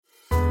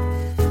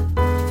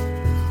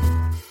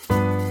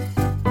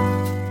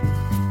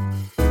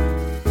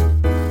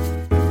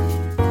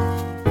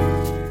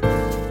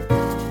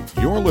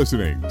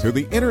listening to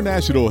the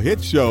international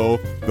hit show,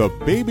 The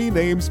Baby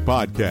Names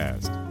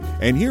Podcast.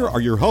 And here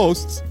are your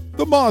hosts,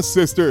 the Moss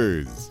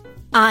Sisters.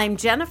 I'm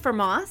Jennifer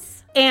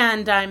Moss.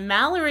 And I'm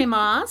Mallory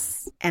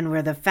Moss. And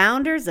we're the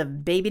founders of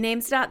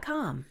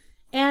BabyNames.com.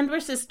 And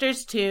we're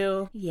sisters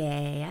too.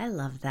 Yay, I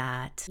love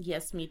that.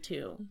 Yes, me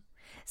too.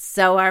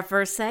 So our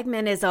first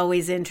segment is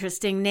always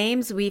interesting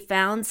names we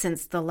found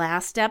since the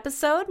last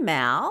episode.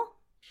 Mal?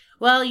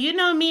 Well, you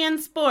know me in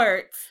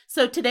sports.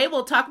 So today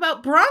we'll talk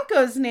about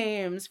Broncos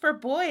names. For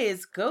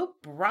boys, go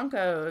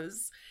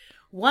Broncos.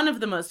 One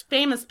of the most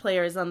famous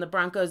players on the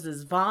Broncos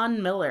is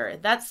Von Miller.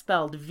 That's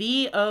spelled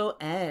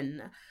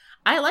V-O-N.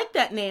 I like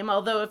that name,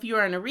 although if you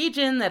are in a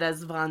region that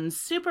has Von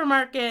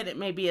Supermarket, it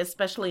may be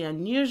especially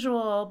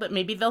unusual, but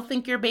maybe they'll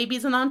think your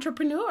baby's an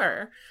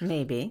entrepreneur.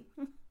 Maybe.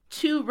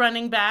 Two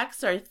running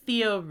backs are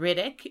Theo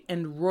Riddick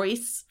and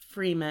Royce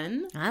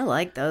Freeman. I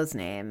like those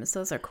names.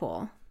 Those are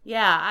cool.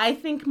 Yeah, I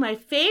think my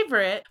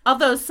favorite,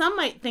 although some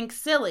might think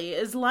silly,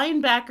 is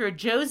linebacker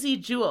Josey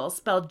Jewell,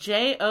 spelled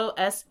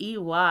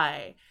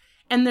J-O-S-E-Y.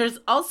 And there's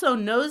also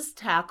nose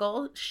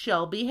tackle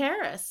Shelby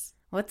Harris.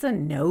 What's a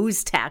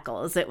nose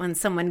tackle? Is it when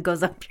someone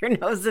goes up your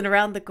nose and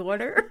around the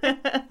corner?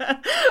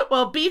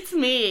 Well, beats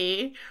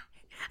me.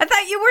 I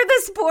thought you were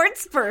the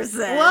sports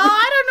person. Well,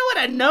 I don't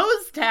know what a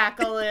nose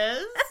tackle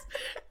is.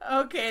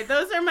 Okay,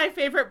 those are my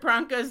favorite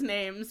Broncos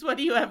names. What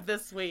do you have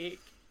this week?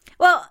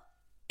 Well,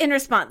 in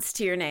response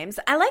to your names,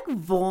 I like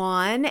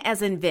Vaughn,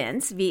 as in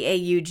Vince,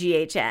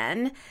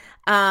 V-A-U-G-H-N.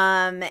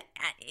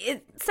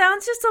 It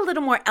sounds just a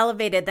little more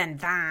elevated than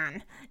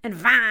Van. And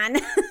Van,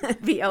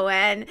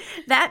 V-O-N,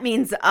 that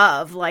means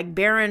of, like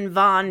Baron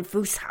von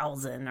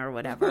Fusshausen or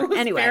whatever. Who's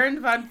anyway,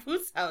 Baron von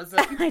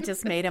Fusshausen? I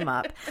just made him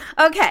up.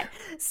 Okay,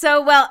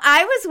 so,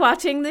 I was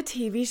watching the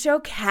TV show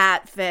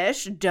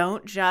Catfish,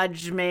 don't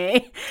judge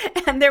me,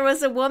 and there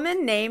was a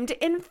woman named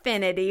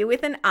Infinity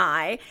with an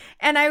I,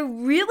 and I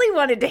really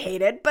wanted to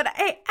hate it, but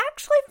I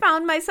actually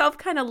found myself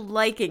kind of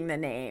liking the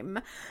name.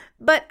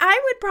 But I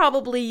would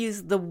probably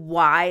use the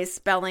Y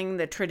spelling,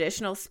 the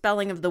traditional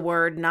spelling of the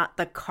word, not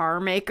the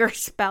car maker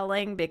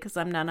spelling, because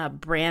I'm not a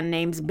brand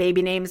names,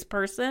 baby names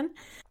person.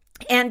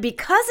 And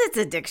because it's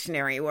a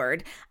dictionary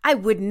word, I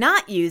would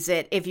not use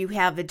it if you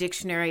have a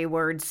dictionary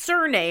word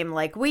surname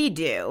like we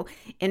do.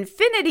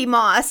 Infinity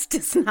Moss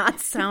does not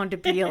sound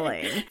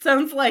appealing.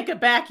 Sounds like a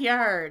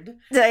backyard.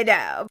 I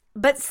know.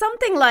 But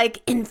something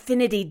like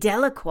Infinity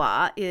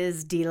Delacroix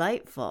is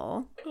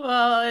delightful.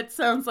 Well, it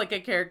sounds like a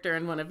character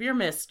in one of your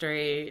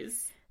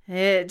mysteries.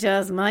 It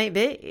just might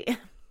be.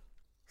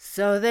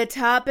 So the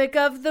topic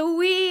of the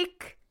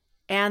week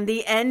and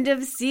the end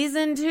of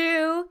season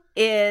 2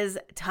 is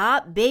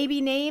top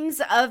baby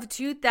names of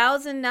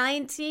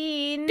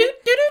 2019.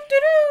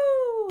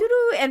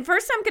 And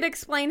first I'm going to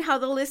explain how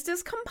the list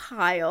is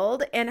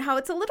compiled and how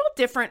it's a little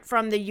different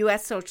from the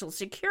U.S. Social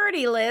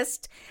Security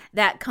list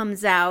that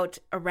comes out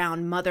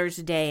around Mother's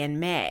Day in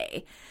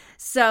May.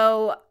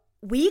 So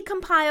we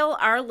compile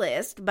our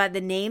list by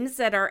the names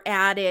that are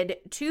added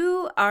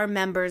to our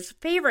members'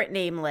 favorite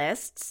name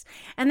lists.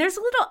 And there's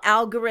a little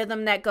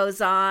algorithm that goes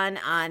on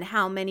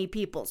how many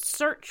people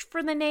search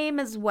for the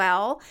name as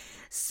well.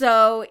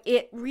 So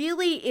it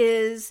really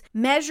is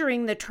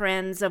measuring the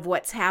trends of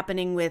what's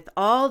happening with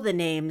all the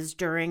names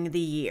during the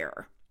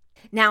year.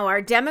 Now,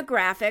 our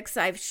demographics,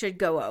 I should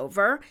go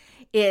over,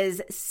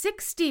 is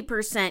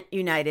 60%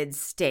 United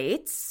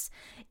States.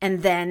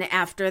 And then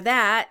after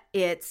that,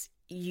 it's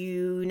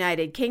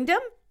United Kingdom,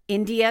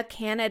 India,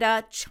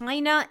 Canada,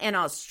 China, and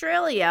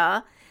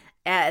Australia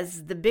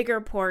as the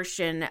bigger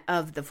portion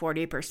of the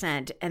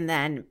 40%, and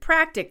then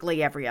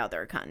practically every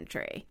other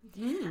country.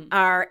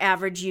 Our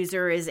average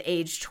user is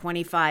age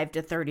 25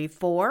 to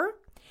 34.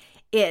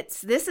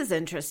 This is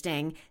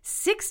interesting,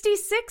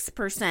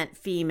 66%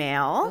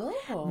 female,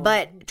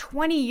 but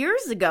 20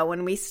 years ago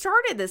when we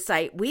started the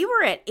site, we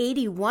were at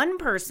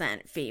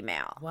 81%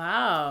 female.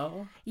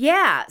 Wow.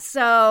 Yeah,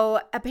 so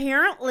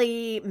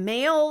apparently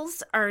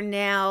males are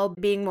now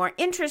being more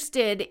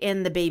interested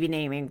in the baby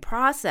naming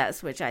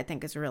process, which I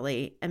think is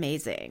really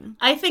amazing.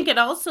 I think it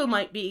also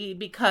might be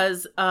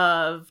because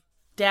of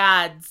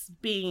dads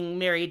being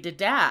married to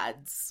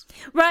dads.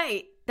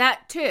 Right.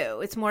 That too.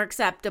 It's more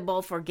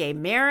acceptable for gay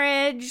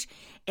marriage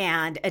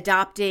and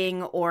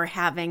adopting or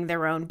having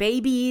their own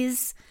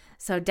babies.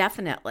 So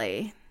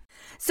definitely.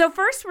 So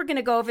first we're going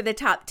to go over the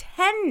top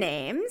 10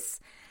 names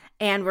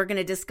and we're going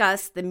to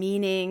discuss the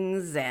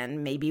meanings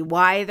and maybe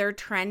why they're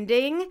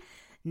trending.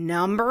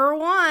 Number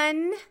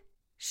 1,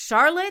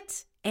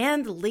 Charlotte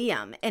and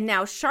Liam. And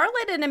now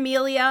Charlotte and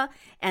Amelia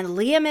and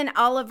Liam and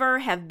Oliver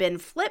have been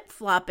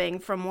flip-flopping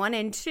from 1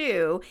 and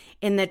 2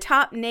 in the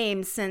top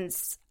names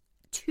since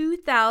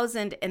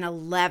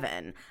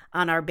 2011.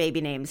 on our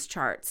baby names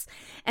charts.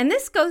 And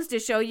this goes to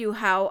show you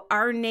how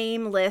our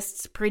name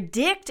lists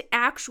predict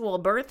actual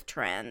birth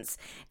trends,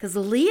 because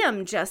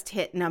Liam just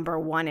hit number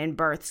 1 in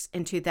births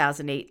in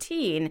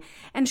 2018,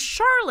 and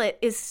Charlotte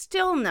is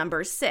still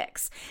number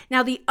 6.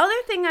 Now, the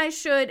other thing I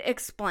should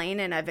explain,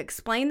 and I've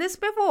explained this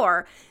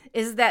before,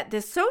 is that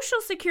the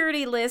Social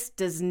Security list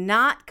does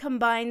not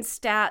combine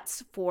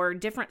stats for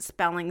different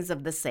spellings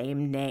of the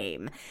same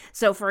name.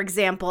 So, for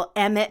example,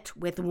 Emmett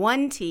with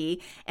 1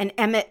 T and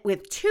Emmett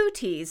with 2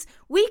 T's,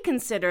 we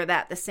consider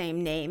that the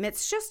same name.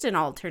 It's just an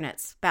alternate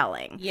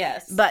spelling.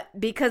 Yes. But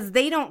because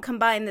they don't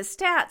combine the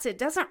stats, it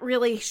doesn't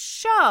really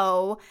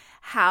show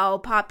how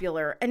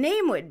popular a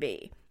name would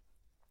be.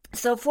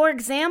 So, for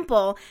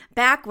example,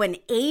 back when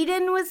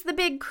Aiden was the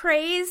big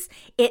craze,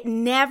 it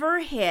never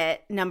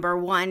hit number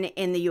 1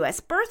 in the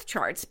U.S. birth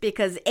charts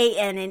because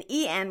A-N and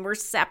E-N were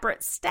separate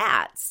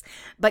stats.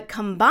 But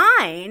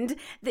combined,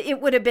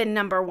 it would have been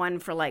number 1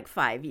 for like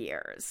 5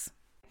 years.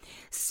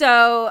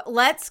 So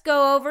let's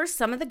go over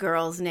some of the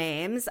girls'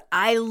 names.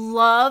 I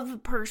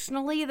love,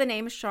 personally, the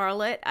name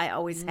Charlotte. I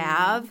always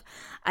have.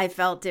 I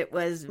felt it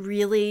was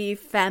really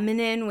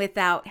feminine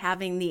without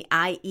having the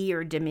IE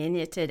or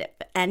diminutive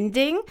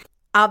ending.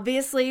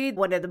 Obviously,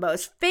 one of the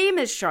most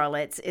famous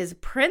Charlottes is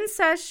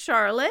Princess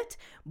Charlotte,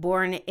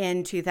 born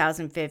in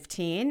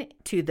 2015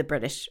 to the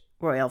British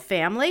royal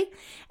family,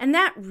 and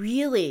that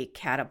really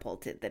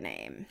catapulted the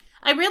name.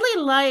 I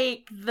really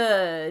like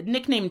the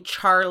nickname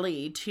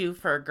Charlie, too,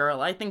 for a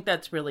girl. I think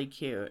that's really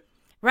cute.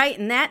 Right,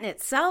 and that in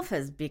itself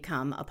has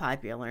become a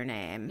popular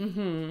name.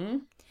 Mm-hmm.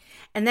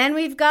 And then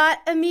we've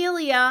got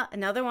Amelia,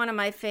 another one of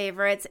my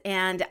favorites,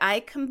 and I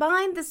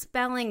combined the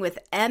spelling with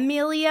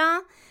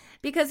Emilia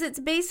because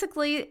it's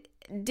basically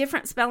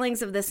different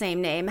spellings of the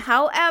same name.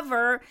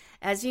 However,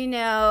 as you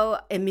know,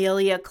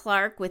 Emilia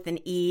Clarke with an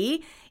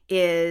E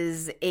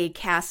is a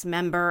cast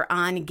member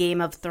on Game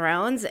of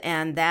Thrones,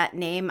 and that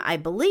name, I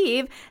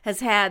believe, has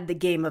had the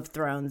Game of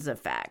Thrones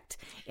effect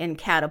in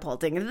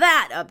catapulting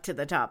that up to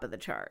the top of the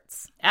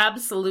charts.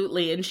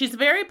 Absolutely. And she's a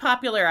very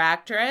popular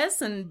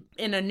actress and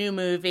in a new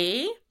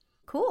movie.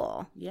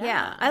 Cool. Yeah.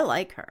 Yeah, I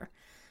like her.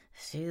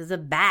 She's a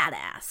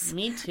badass.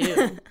 Me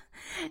too.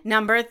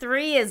 Number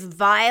 3 is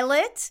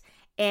Violet,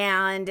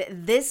 and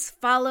this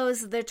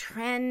follows the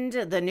trend,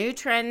 the new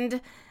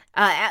trend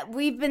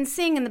we've been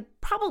seeing in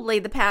probably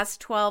the past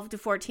 12 to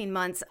 14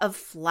 months of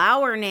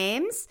flower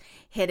names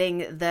hitting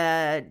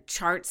the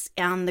charts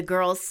on the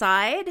girls'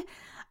 side.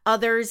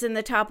 Others in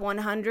the top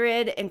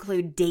 100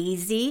 include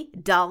Daisy,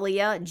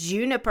 Dahlia,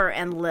 Juniper,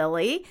 and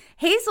Lily.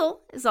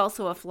 Hazel is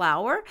also a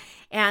flower,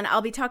 and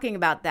I'll be talking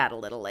about that a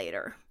little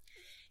later.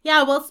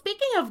 Yeah, well,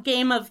 speaking of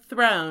Game of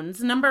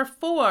Thrones, number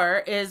 4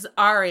 is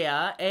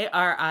Arya,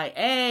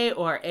 A-R-I-A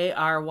or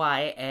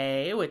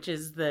A-R-Y-A, which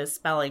is the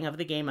spelling of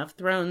the Game of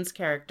Thrones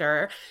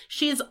character.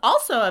 She's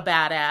also a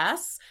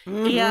badass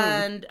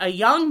and a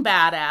young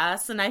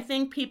badass, and I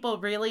think people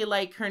really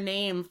like her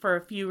name for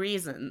a few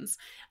reasons.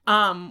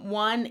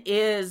 One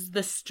is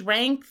the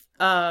strength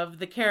of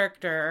the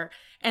character,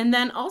 and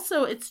then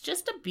also it's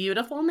just a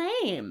beautiful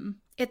name.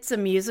 It's a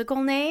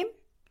musical name.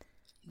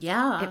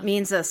 Yeah. It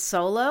means a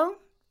solo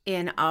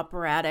in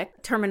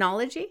operatic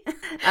terminology.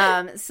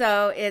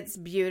 So it's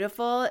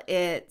beautiful.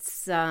 It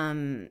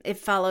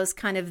follows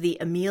kind of the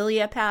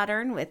Amelia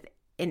pattern with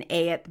an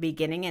A at the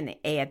beginning and an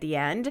A at the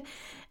end,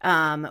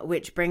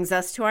 which brings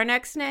us to our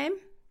next name.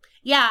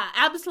 Yeah,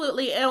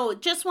 absolutely. Oh,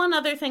 just one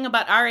other thing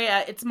about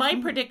Arya. It's my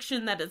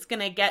prediction that it's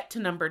going to get to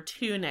number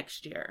 2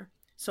 next year.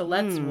 So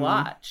let's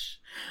watch.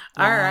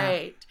 Yeah. All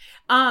right.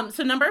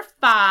 So number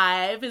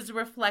 5 is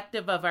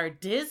reflective of our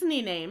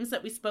Disney names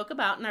that we spoke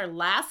about in our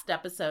last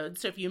episode.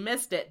 So if you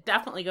missed it,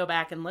 definitely go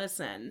back and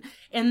listen.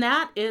 And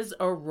that is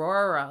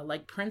Aurora,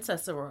 like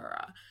Princess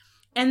Aurora.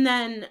 And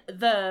then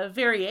the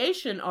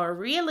variation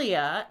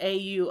Aurelia,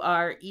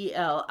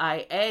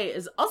 A-U-R-E-L-I-A,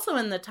 is also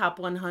in the top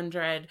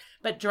 100,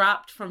 but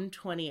dropped from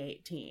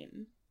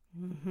 2018.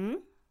 Mm-hmm.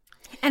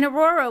 And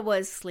Aurora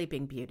was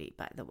Sleeping Beauty,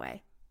 by the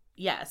way.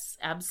 Yes,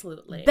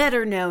 absolutely.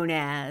 Better known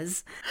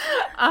as.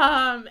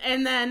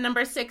 And then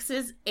number 6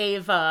 is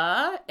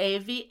Ava,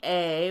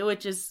 A-V-A,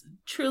 which is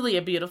truly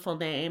a beautiful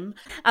name.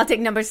 I'll take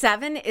number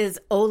 7 is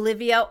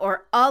Olivia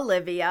or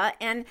Olivia.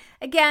 And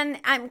again,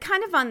 I'm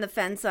kind of on the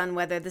fence on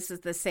whether this is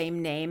the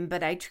same name,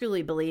 but I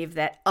truly believe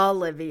that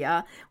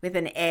Olivia with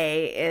an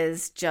A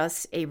is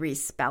just a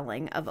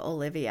respelling of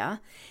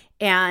Olivia.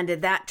 And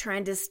that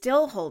trend is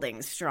still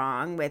holding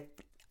strong with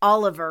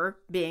Oliver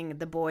being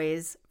the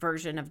boys'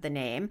 version of the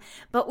name,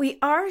 but we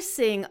are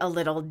seeing a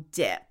little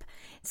dip.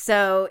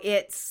 So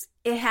it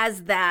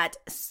has that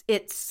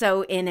it's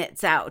so in,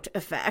 it's out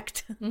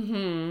effect.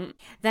 Mm-hmm.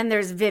 Then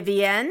there's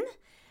Vivienne,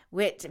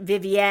 with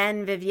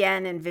Vivienne,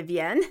 and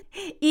Vivienne.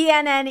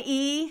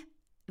 E-N-N-E,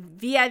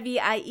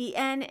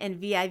 V-I-V-I-E-N, and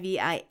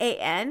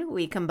V-I-V-I-A-N,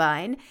 we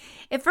combine.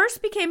 It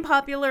first became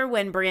popular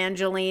when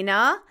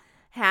Brangelina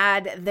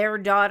had their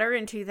daughter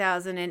in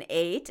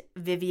 2008,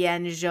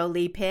 Vivienne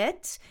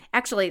Jolie-Pitt.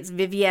 Actually, it's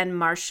Vivienne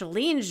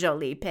Marceline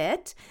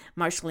Jolie-Pitt.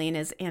 Marceline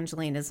is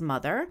Angelina's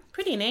mother.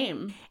 Pretty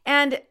name.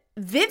 And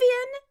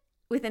Vivienne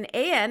with an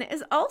A-N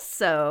is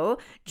also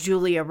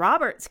Julia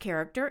Roberts'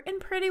 character in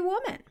Pretty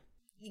Woman.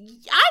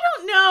 I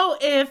don't know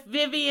if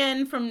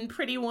Vivian from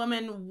Pretty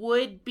Woman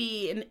would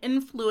be an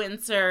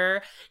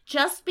influencer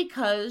just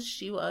because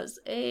she was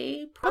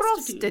a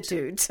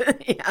prostitute.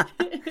 Yeah,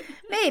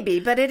 maybe,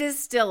 but it is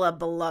still a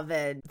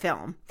beloved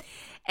film.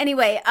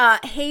 Anyway,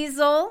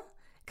 Hazel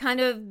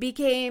kind of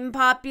became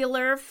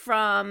popular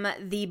from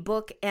the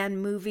book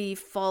and movie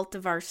Fault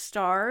of Our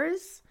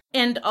Stars.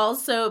 And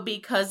also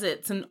because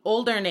it's an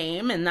older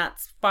name, and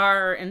that's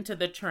far into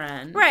the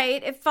trend.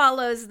 Right. It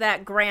follows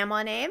that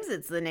grandma names.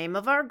 It's the name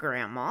of our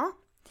grandma.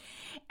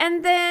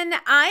 And then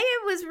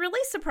I was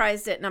really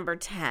surprised at number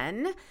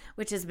 10,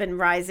 which has been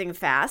rising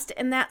fast,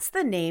 and that's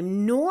the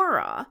name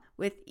Nora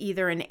with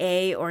either an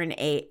A or an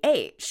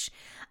A-H.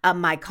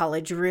 My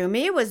college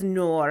roomie was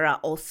Nora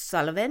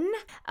O'Sullivan.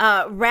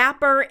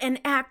 Rapper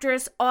and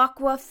actress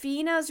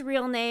Awkwafina's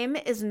real name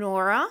is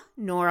Nora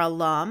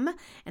Lum.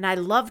 And I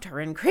loved her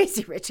in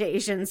Crazy Rich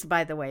Asians,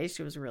 by the way.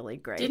 She was really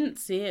great. Didn't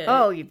see it.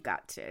 Oh, you've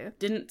got to.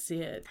 Didn't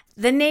see it.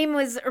 The name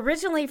was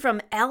originally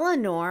from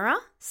Eleanora,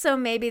 so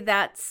maybe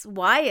that's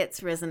why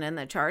it's risen in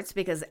the charts,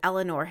 because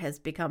Eleanor has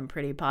become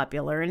pretty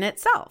popular in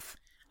itself.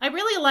 I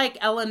really like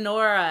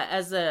Eleonora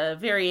as a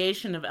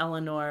variation of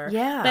Eleanor.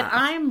 Yeah. But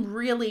I'm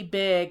really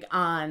big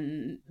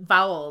on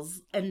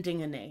vowels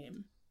ending a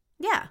name.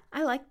 Yeah,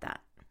 I like that.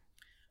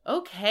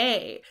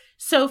 Okay.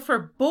 So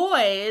for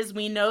boys,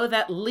 we know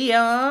that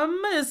Liam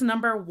is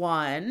number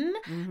 1.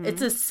 Mm-hmm.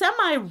 It's a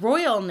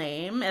semi-royal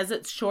name, as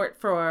it's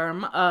short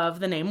form of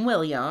the name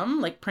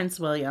William, like Prince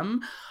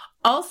William.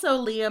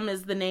 Also, Liam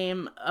is the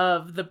name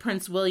of the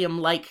Prince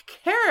William-like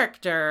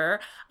character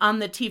on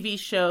the TV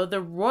show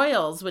The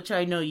Royals, which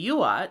I know you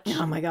watch.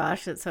 Oh my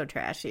gosh, it's so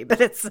trashy,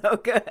 but it's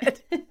so good.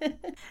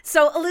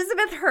 So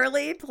Elizabeth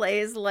Hurley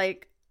plays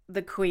like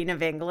the Queen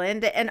of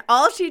England, and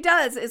all she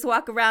does is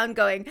walk around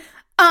going,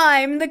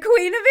 "I'm the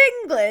Queen of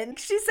England."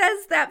 She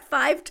says that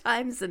 5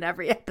 times in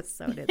every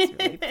episode. It's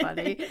really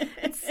funny.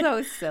 It's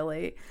so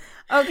silly.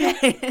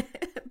 Okay,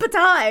 but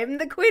I'm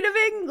the Queen of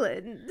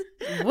England.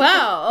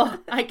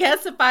 Well, I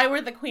guess if I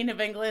were the Queen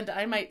of England,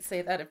 I might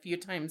say that a few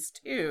times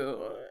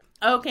too.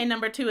 Okay,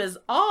 number 2 is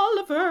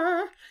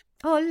Oliver.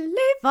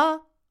 Oliver.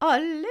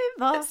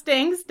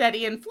 Staying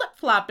steady and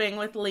flip-flopping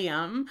with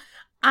Liam.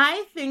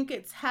 I think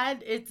it's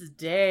had its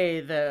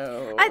day,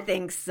 though. I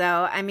think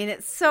so. I mean,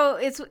 it's so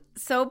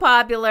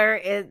popular.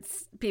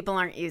 People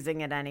aren't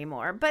using it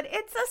anymore, but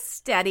it's a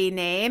steady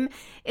name.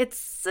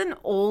 It's an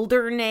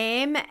older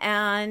name,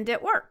 and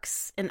it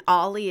works. And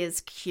Ollie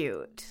is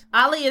cute.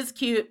 Ollie is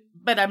cute,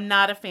 but I'm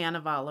not a fan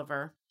of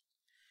Oliver.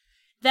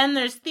 Then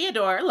there's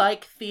Theodore,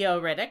 like Theo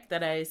Riddick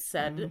that I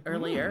said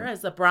earlier,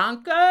 as a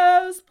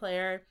Broncos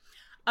player.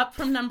 Up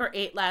from number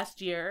 8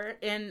 last year,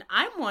 and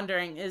I'm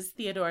wondering, is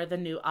Theodore the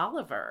new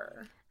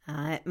Oliver?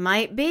 It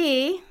might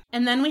be.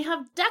 And then we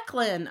have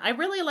Declan. I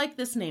really like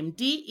this name,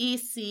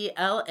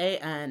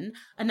 Declan,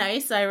 a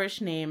nice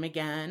Irish name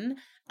again.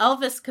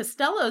 Elvis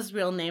Costello's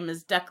real name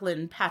is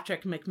Declan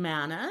Patrick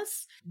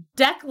McManus.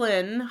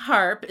 Declan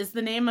Harp is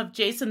the name of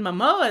Jason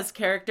Momoa's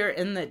character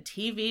in the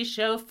TV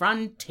show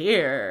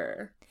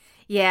Frontier.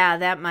 Yeah,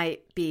 that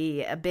might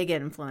be a big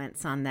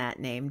influence on that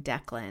name,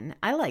 Declan.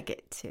 I like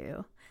it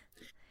too.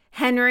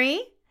 Henry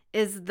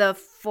is the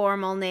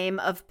formal name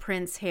of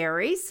Prince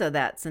Harry, so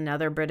that's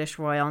another British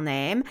royal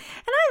name.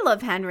 And I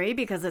love Henry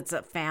because it's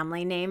a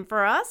family name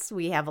for us.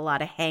 We have a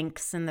lot of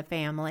Hanks in the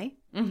family.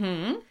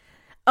 Mm-hmm.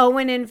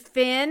 Owen and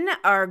Finn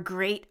are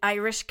great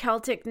Irish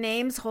Celtic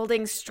names,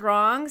 holding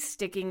strong,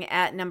 sticking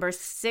at number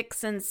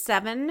 6 and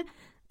 7,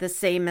 the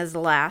same as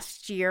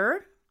last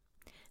year.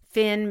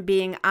 Finn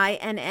being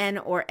INN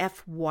or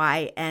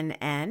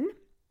FYNN.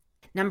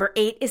 Number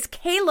 8 is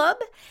Caleb,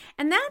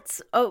 and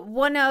that's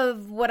one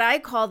of what I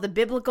call the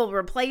biblical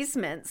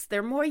replacements.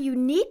 They're more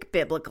unique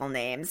biblical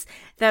names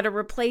that are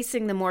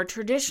replacing the more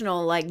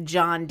traditional, like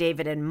John,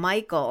 David, and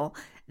Michael,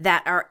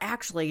 that are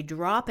actually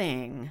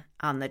dropping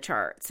on the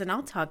charts. And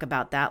I'll talk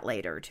about that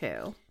later,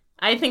 too.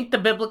 I think the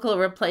biblical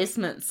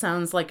replacement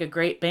sounds like a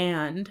great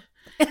band.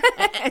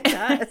 It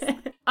does.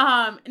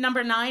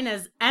 Number 9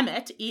 is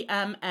Emmett,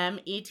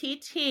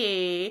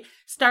 Emmett,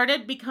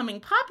 started becoming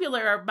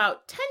popular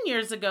about 10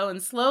 years ago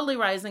and slowly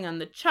rising on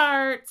the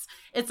charts.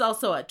 It's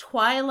also a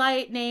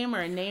Twilight name, or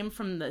a name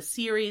from the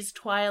series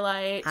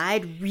Twilight.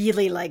 I'd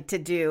really like to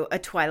do a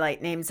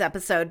Twilight names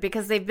episode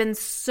because they've been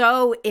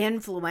so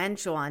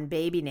influential on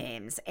baby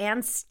names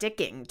and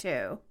sticking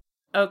too.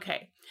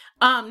 Okay.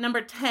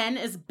 Number 10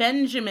 is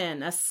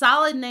Benjamin, a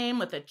solid name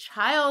with a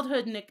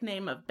childhood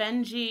nickname of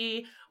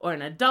Benji or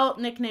an adult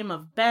nickname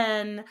of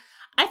Ben.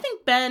 I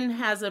think Ben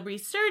has a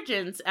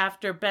resurgence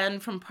after Ben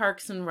from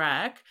Parks and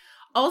Rec.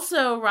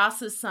 Also,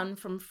 Ross's son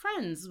from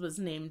Friends was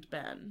named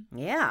Ben.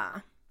 Yeah.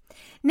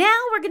 Now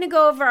we're going to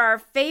go over our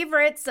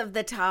favorites of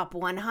the top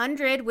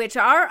 100, which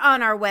are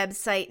on our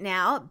website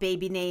now,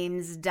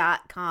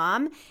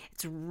 babynames.com.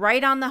 It's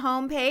right on the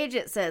homepage.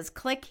 It says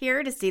click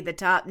here to see the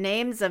top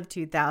names of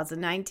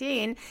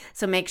 2019.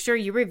 So make sure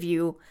you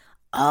review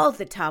all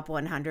the top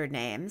 100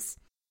 names.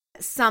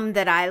 some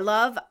that I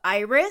love,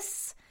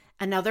 Iris,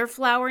 another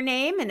flower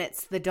name, and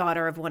it's the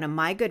daughter of one of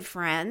my good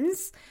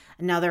friends.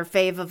 Another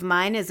fave of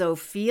mine is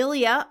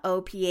Ophelia,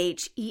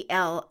 Ophelia.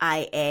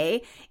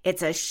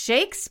 It's a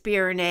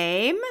Shakespeare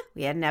name.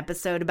 We had an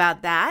episode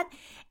about that.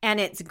 And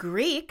it's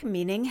Greek,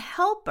 meaning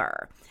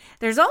helper.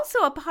 There's also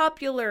a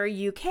popular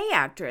UK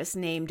actress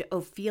named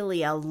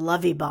Ophelia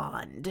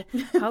Lovibond.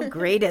 How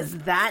great is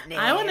that name?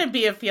 I want to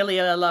be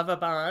Ophelia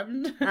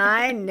Lovibond.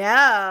 I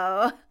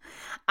know.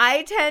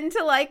 I tend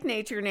to like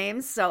nature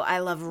names, so I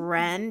love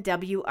Wren,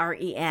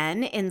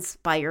 W-R-E-N,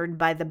 inspired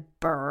by the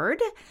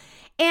bird.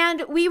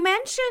 And we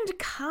mentioned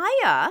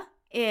Kaya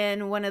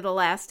in one of the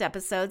last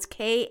episodes,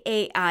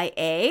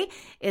 K-A-I-A.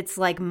 It's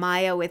like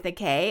Maya with a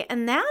K,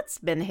 and that's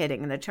been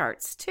hitting the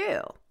charts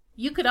too.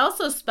 You could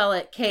also spell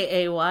it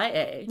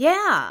K-A-Y-A.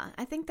 Yeah,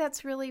 I think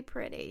that's really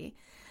pretty.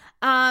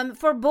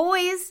 For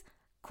boys,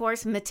 of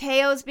course,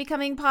 Mateo's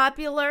becoming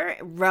popular.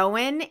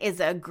 Rowan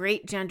is a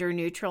great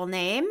gender-neutral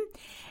name.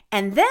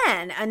 And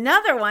then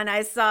another one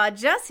I saw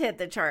just hit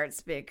the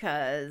charts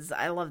because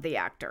I love the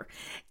actor.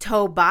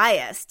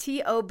 Tobias,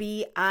 T-O-B-I-A-S.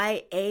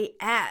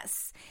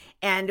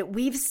 And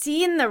we've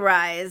seen the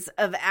rise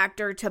of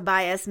actor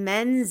Tobias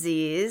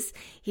Menzies.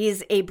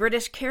 He's a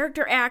British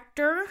character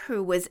actor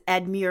who was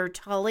Edmure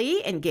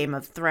Tully in Game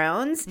of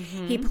Thrones.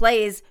 Mm-hmm. He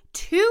plays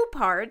 2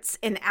 parts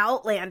in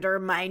Outlander,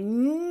 my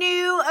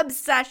new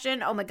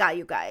obsession. Oh my God,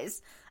 you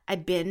guys. I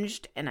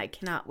binged and I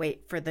cannot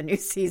wait for the new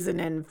season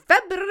in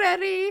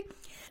February.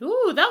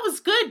 Ooh, that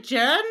was good,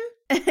 Jen.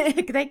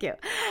 Thank you.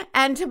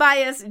 And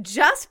Tobias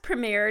just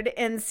premiered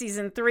in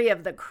season 3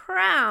 of The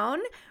Crown,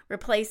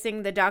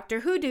 replacing the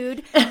Doctor Who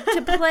dude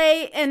to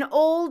play an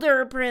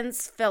older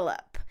Prince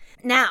Philip.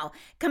 Now,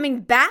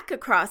 coming back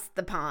across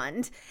the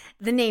pond,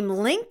 the name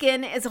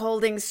Lincoln is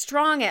holding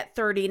strong at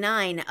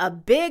 39, a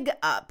big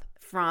up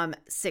from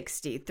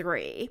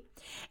 63.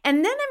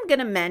 And then I'm going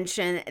to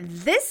mention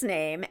this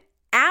name,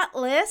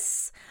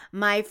 Atlas.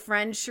 My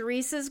friend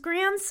Sharice's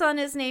grandson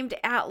is named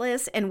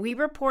Atlas, and we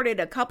reported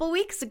a couple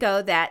weeks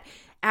ago that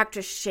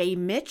actress Shay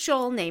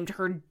Mitchell named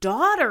her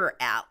daughter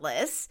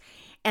Atlas.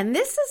 And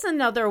this is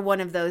another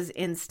one of those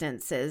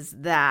instances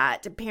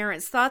that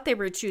parents thought they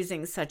were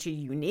choosing such a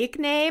unique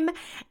name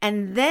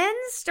and then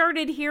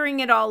started hearing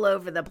it all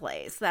over the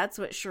place. That's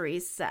what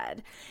Sharice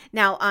said.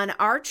 Now, on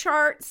our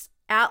charts,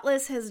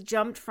 Atlas has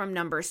jumped from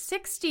number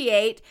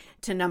 68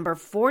 to number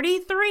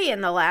 43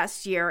 in the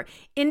last year,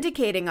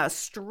 indicating a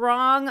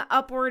strong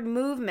upward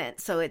movement.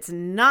 So it's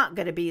not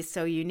going to be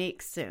so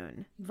unique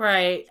soon.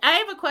 Right. I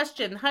have a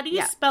question. How do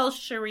you spell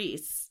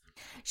Sharice?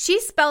 She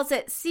spells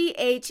it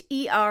C-H-E-R-Y-C-E.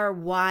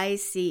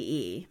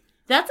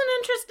 That's an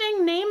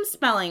interesting name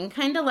spelling,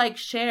 kind of like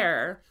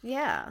Cher.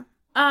 Yeah.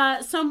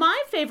 So my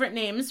favorite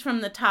names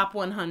from the top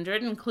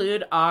 100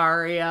 include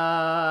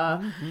Arya.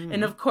 Mm-hmm.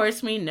 And of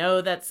course, we know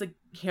that's a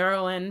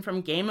heroine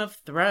from Game of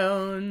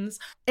Thrones.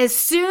 As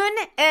soon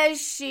as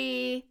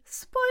she,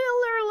 spoiler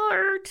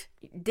alert,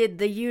 did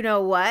the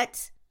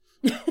you-know-what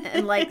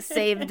and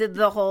saved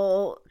the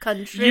whole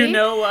country. You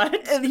know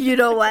what? You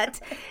know what?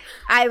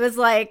 I was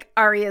like,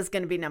 Arya's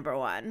going to be number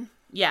 1.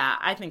 Yeah,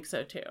 I think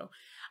so too.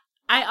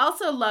 I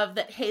also love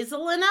that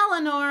Hazel and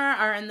Eleanor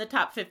are in the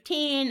top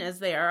 15 as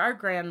they are our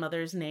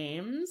grandmother's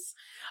names.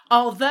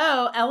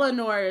 Although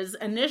Eleanor's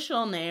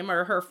initial name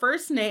or her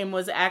first name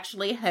was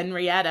actually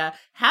Henrietta.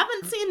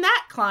 Haven't seen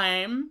that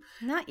climb.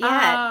 Not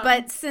yet,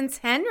 but since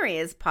Henry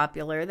is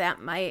popular,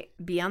 that might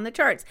be on the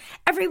charts.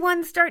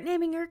 Everyone start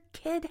naming your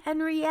kid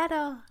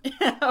Henrietta.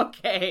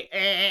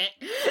 Okay.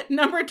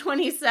 Number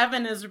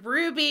 27 is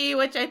Ruby,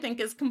 which I think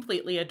is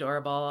completely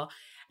adorable.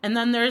 And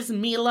then there's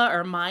Mila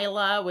or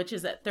Mila, which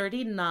is at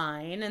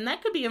 39, and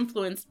that could be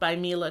influenced by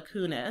Mila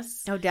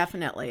Kunis. Oh,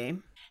 definitely.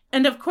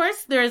 And of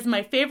course, there's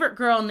my favorite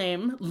girl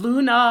name,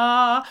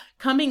 Luna,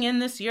 coming in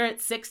this year at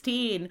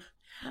 16.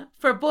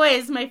 For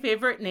boys, my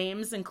favorite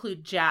names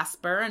include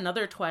Jasper,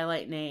 another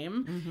Twilight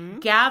name,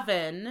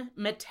 Gavin,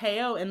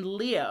 Mateo, and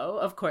Leo,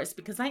 of course,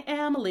 because I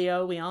am a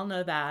Leo. We all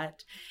know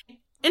that.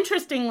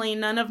 Interestingly,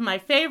 none of my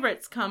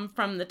favorites come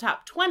from the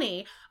top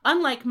 20,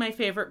 unlike my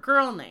favorite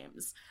girl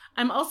names.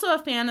 I'm also a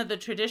fan of the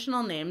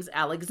traditional names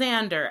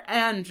Alexander,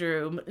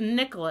 Andrew,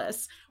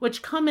 Nicholas,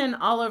 which come in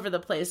all over the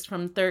place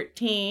from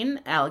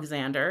 13,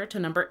 Alexander, to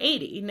number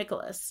 80,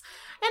 Nicholas.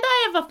 And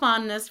I have a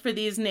fondness for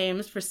these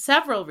names for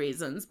several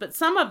reasons, but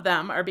some of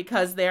them are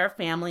because they are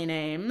family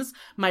names,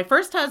 my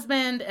first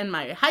husband, and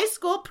my high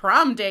school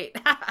prom date.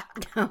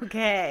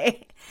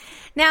 Okay.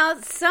 Now,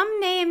 some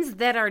names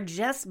that are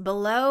just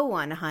below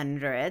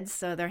 100,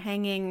 so they're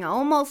hanging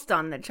almost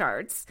on the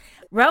charts.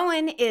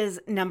 Rowan is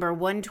number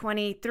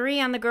 123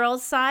 on the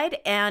girls' side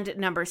and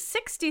number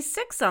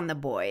 66 on the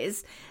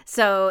boys.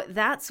 So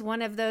that's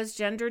one of those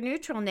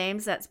gender-neutral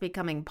names that's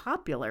becoming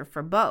popular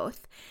for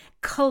both.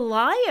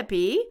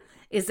 Calliope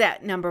is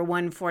at number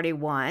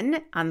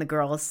 141 on the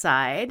girls'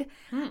 side.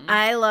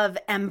 I love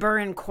Ember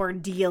and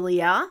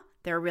Cordelia.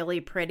 They're really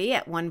pretty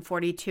at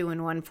 142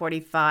 and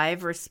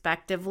 145,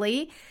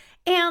 respectively.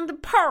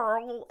 And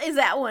Pearl is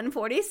at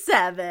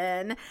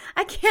 147.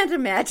 I can't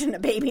imagine a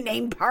baby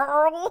named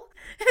Pearl.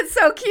 It's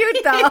so cute,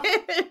 though.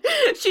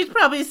 She's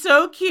probably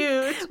so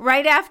cute.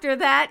 Right after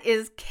that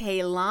is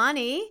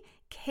Kailani,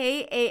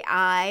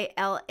 Kailani.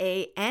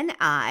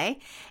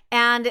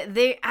 And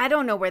I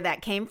don't know where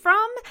that came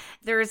from.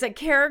 There's a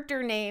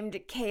character named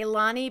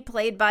Kailani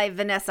played by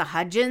Vanessa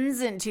Hudgens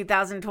in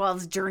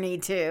 2012's Journey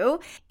 2.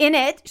 In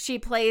it, she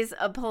plays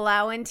a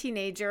Palauan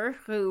teenager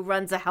who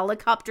runs a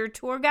helicopter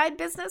tour guide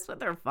business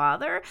with her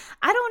father.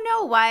 I don't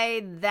know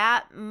why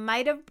that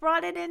might have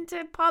brought it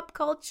into pop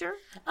culture.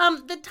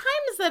 The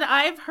times that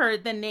I've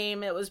heard the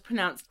name, it was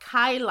pronounced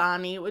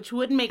Kailani, which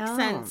would make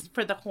sense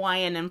for the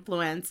Hawaiian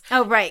influence.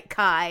 Oh, right.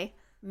 Kai,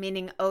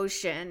 meaning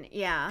ocean.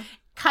 Yeah.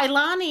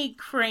 Kailani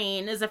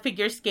Crane is a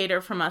figure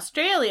skater from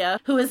Australia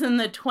who was in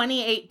the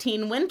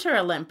 2018 Winter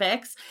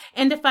Olympics.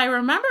 And if I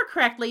remember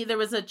correctly, there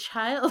was a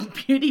child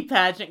beauty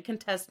pageant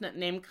contestant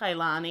named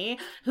Kailani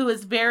who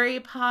was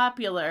very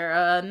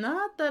popular.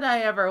 Not that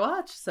I ever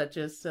watched such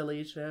a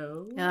silly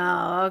show.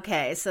 Oh,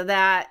 okay. So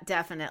that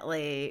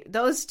definitely,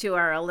 those two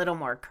are a little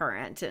more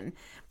current and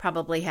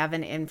probably have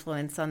an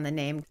influence on the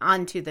name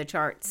onto the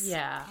charts.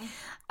 Yeah.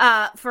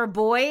 For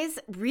boys,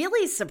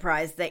 really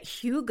surprised that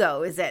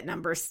Hugo is at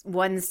number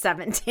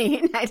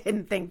 117. I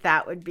didn't think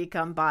that would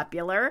become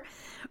popular.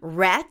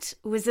 Rhett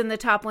was in the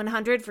top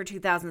 100 for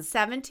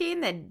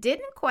 2017. That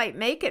didn't quite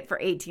make it for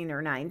 18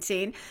 or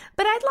 19.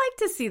 But I'd like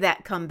to see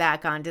that come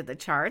back onto the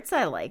charts.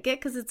 I like it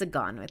because it's a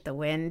Gone with the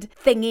Wind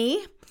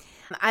thingy.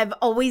 I've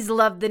always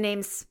loved the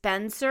name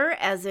Spencer,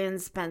 as in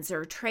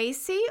Spencer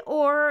Tracy,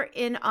 or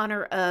in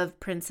honor of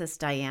Princess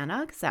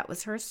Diana, because that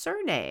was her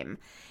surname.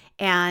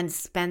 And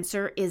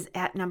Spencer is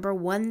at number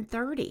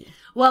 130.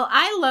 Well,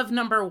 I love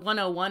number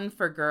 101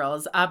 for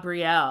girls,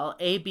 Abrielle,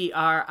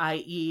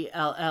 Abrielle.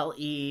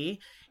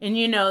 And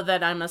you know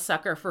that I'm a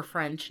sucker for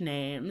French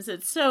names.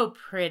 It's so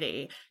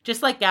pretty.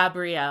 Just like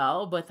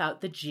Gabrielle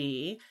without the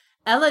G.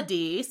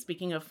 Elodie,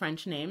 speaking of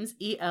French names,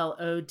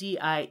 Elodie,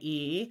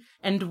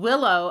 and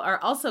Willow are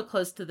also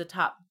close to the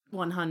top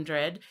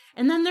 100.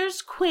 And then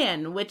there's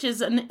Quinn, which is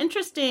an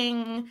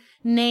interesting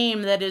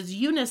name that is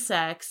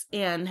unisex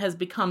and has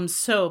become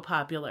so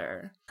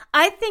popular.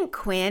 I think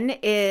Quinn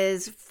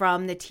is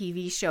from the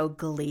TV show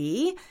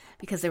Glee,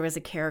 because there was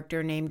a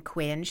character named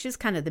Quinn. She's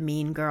kind of the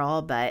mean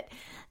girl, but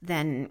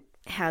then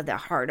had the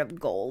heart of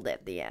gold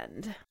at the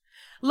end.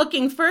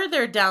 Looking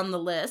further down the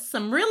list,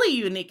 some really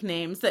unique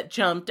names that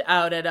jumped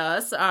out at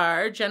us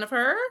are,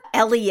 Jennifer?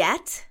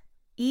 Elliette.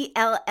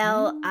 Elliette,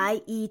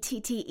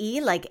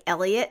 like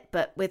Elliot,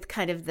 but with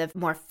kind of the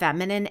more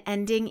feminine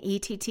ending,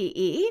 Ette.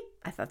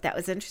 I thought that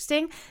was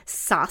interesting.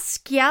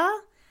 Saskia,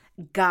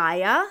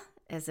 Gaia,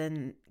 as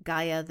in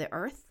Gaia the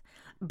Earth,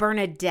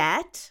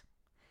 Bernadette,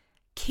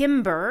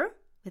 Kimber,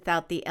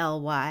 without the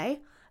Ly,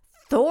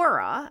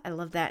 Thora, I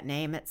love that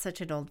name, it's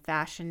such an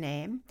old-fashioned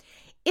name,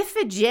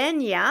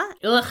 Iphigenia,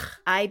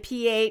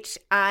 Iphigenia,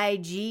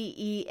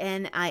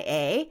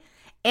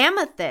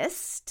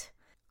 Amethyst,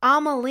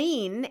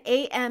 Ameline,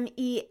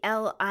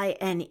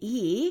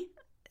 Ameline,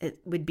 it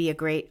would be a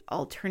great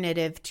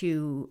alternative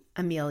to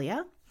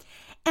Amelia.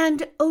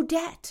 And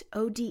Odette,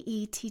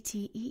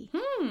 Odette.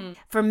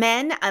 For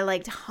men, I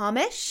liked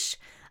Hamish,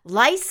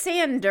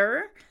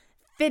 Lysander,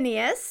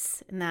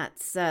 Phineas, and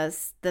that's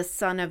the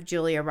son of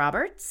Julia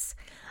Roberts,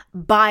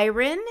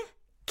 Byron,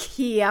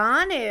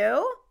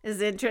 Keanu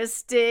is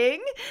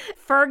interesting,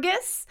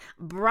 Fergus,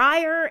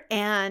 Briar,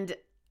 and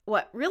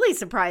what really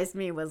surprised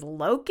me was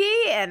Loki,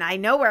 and I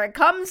know where it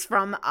comes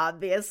from,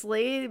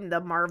 obviously, the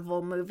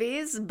Marvel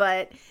movies,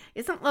 but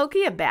isn't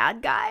Loki a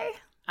bad guy?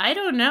 I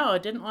don't know. I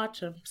didn't watch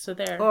him, so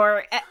there.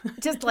 Or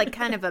just like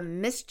kind of a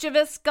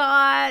mischievous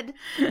god.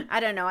 I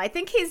don't know. I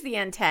think he's the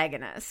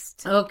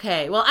antagonist.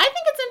 Okay. Well, I think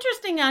it's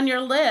interesting on your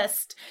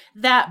list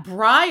that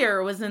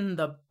Briar was in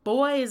the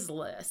boys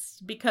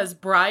list because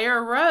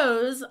Briar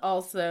Rose,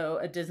 also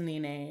a Disney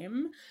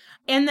name.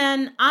 And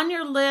then on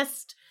your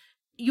list,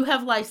 you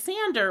have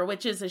Lysander,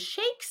 which is a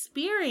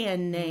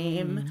Shakespearean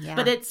name,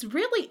 but it's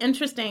really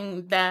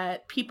interesting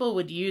that people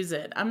would use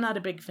it. I'm not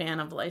a big fan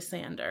of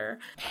Lysander.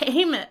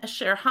 Hamish,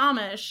 or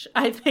Hamish,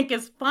 I think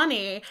is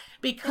funny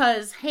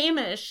because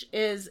Hamish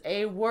is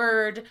a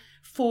word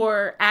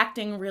for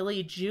acting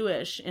really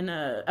Jewish in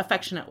an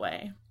affectionate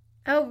way.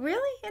 Oh,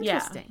 really?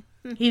 Interesting.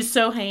 Yeah. He's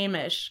so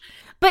Hamish.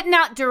 But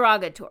not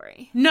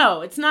derogatory.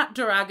 No, it's not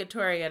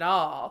derogatory at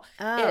all.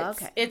 Oh,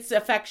 okay. It's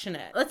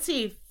affectionate. Let's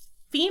see.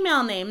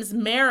 Female names,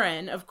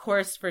 Maren, of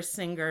course, for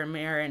singer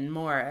Maren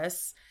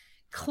Morris.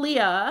 Clea.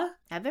 I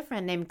have a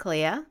friend named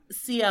Clea.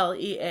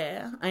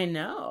 Clea, I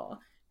know.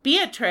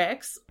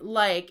 Beatrix,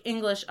 like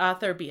English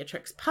author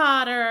Beatrix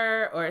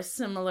Potter, or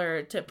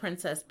similar to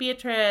Princess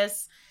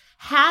Beatrice.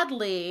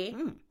 Hadley,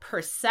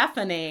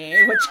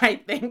 Persephone, which I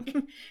think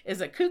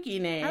is a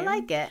kooky name. I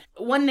like it.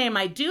 One name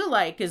I do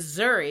like is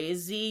Zuri,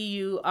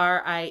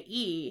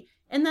 Zurie.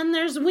 And then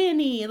there's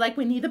Winnie, like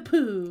Winnie the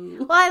Pooh.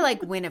 Well, I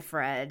like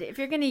Winifred. If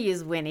you're going to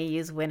use Winnie,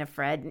 use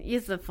Winifred.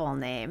 Use the full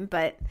name,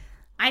 but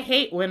I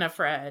hate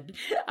Winifred.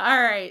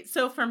 All right.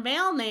 So for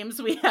male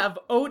names, we have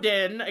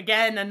Odin,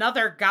 again,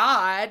 another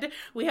god.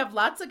 We have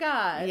lots of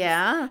gods.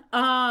 Yeah.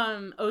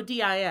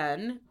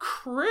 Odin,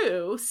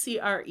 Crew, Crew,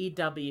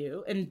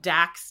 and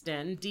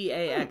Daxton,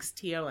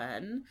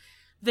 Daxton.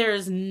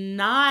 There's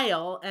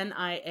Niall, Niall,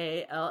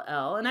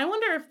 and I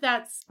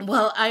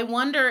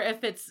wonder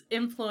if it's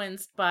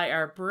influenced by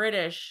our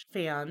British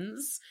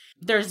fans.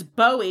 There's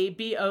Bowie,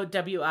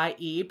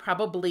 Bowie,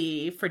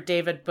 probably for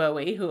David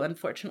Bowie, who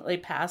unfortunately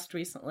passed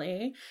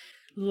recently.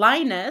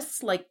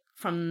 Linus, like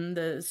from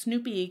the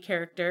Snoopy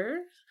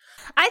character.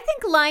 I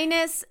think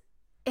Linus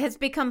has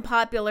become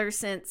popular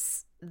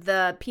since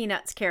the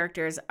Peanuts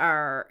characters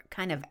are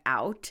kind of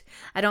out.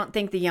 I don't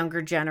think the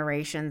younger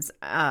generations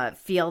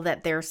feel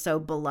that they're so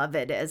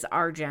beloved as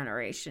our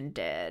generation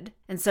did.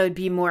 And so it'd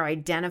be more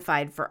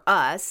identified for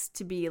us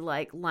to be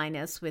like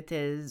Linus with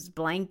his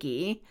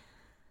blankie.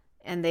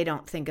 And they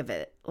don't think of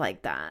it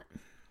like that.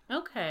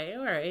 Okay,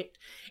 all right.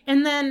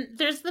 And then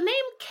there's the name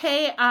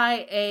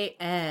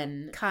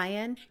Kian.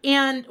 Kian?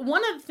 And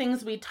one of the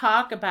things we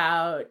talk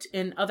about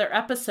in other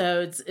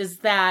episodes is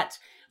that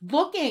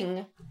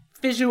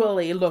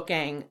visually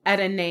looking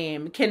at a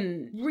name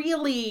can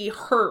really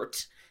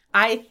hurt,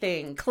 I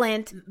think.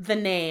 Clint. The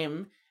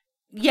name.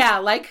 Yeah,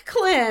 like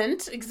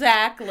Clint,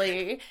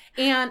 exactly.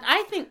 And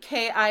I think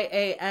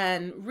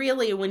Kian,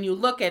 really, when you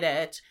look at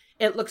it,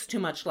 it looks too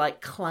much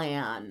like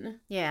clan.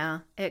 Yeah,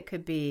 it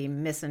could be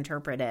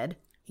misinterpreted.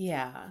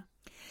 Yeah.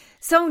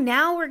 So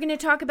now we're going to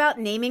talk about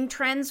naming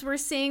trends we're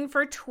seeing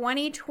for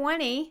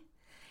 2020.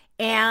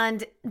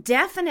 And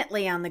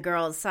definitely on the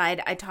girls'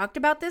 side, I talked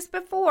about this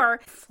before,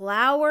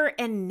 flower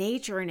and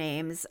nature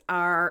names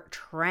are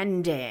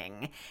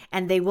trending,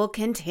 and they will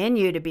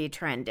continue to be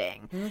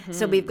trending. Mm-hmm.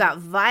 So we've got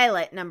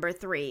Violet, number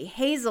 3,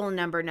 Hazel,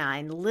 number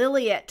 9,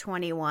 Lily at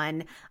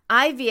 21,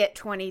 Ivy at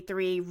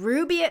 23,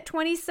 Ruby at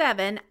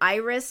 27,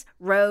 Iris,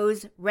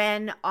 Rose,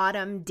 Wren,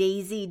 Autumn,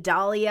 Daisy,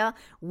 Dahlia,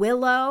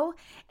 Willow.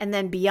 And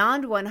then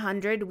beyond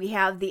 100, we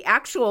have the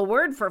actual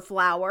word for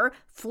flower,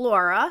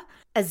 Flora,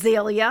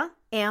 Azalea,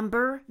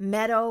 Amber,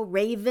 Meadow,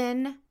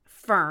 Raven,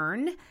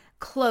 Fern,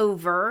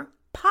 Clover,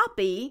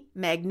 Poppy,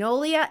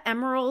 Magnolia,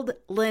 Emerald,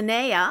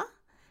 Linnea,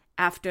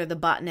 after the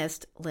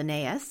botanist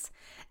Linnaeus,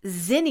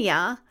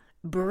 Zinnia,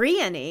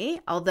 Bryony,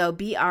 although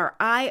Briony,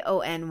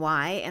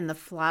 and the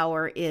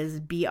flower is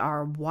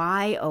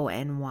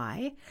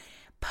Bryony,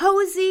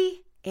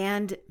 Posy,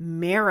 and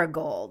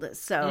Marigold.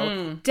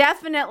 So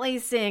definitely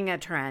seeing a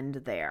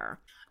trend there.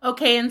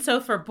 Okay, and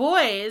so for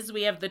boys,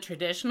 we have the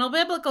traditional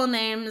biblical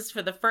names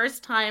for the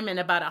first time in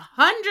about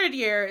 100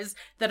 years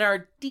that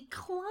are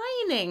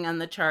declining on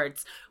the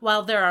charts,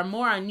 while there are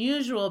more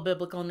unusual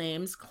biblical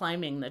names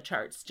climbing the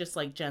charts, just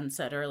like Jen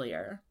said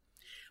earlier.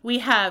 We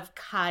have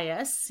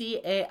Caius,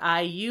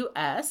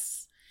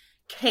 Caius,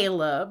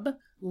 Caleb,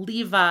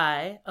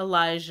 Levi,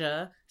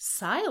 Elijah,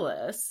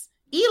 Silas,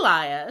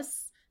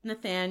 Elias,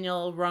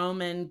 Nathaniel,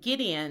 Roman,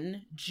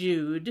 Gideon,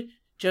 Jude,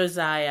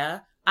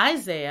 Josiah,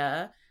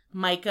 Isaiah,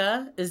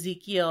 Micah,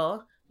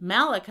 Ezekiel,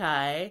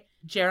 Malachi,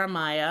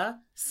 Jeremiah,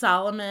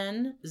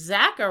 Solomon,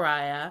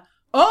 Zechariah,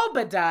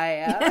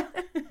 Obadiah,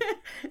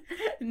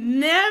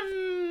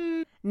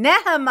 Nehemiah,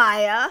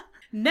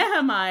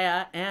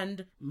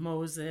 and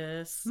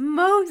Moses.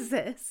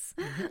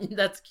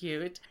 That's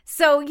cute.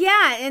 So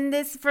yeah, in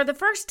this, for the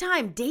first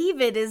time,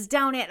 David is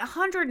down at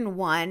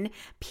 101,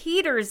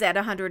 Peter's at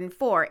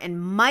 104,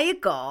 and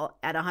Michael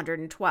at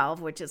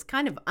 112, which is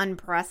kind of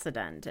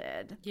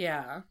unprecedented.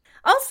 Yeah.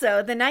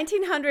 Also, the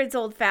 1900s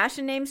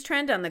old-fashioned names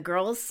trend on the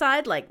girls'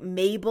 side, like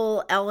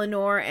Mabel,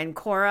 Eleanor, and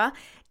Cora,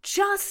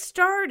 just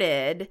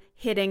started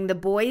hitting the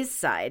boys'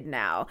 side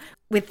now,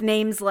 with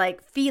names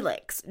like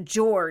Felix,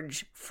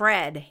 George,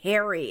 Fred,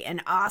 Harry,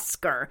 and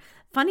Oscar.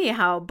 Funny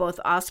how both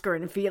Oscar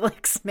and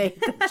Felix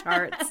made the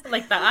charts.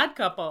 Like the Odd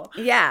Couple.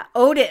 Yeah,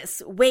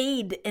 Otis,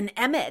 Wade, and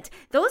Emmett.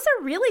 Those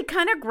are really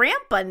kind of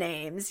grandpa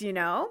names, you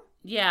know?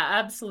 Yeah,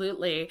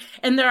 absolutely.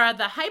 And there are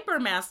the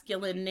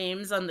hyper-masculine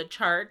names on the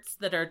charts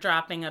that are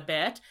dropping a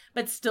bit,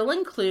 but still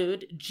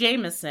include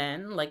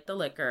Jameson, like the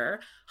liquor,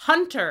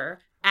 Hunter,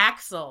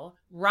 Axel,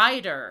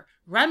 Ryder,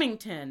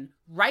 Remington,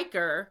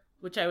 Riker,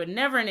 which I would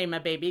never name a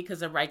baby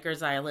because of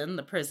Rikers Island,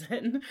 the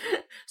prison,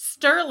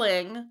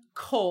 Sterling,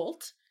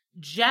 Colt,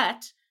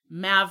 Jet,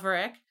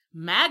 Maverick,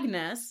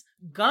 Magnus,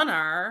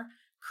 Gunnar,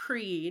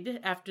 Creed,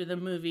 after the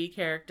movie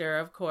character,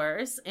 of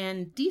course,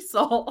 and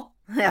Diesel.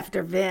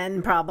 After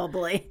Vin,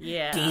 probably.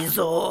 Yeah.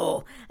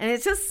 Diesel. And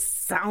it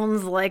just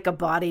sounds like a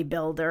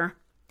bodybuilder.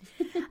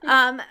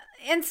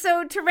 And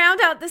so to round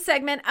out the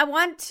segment, I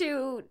want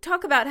to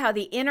talk about how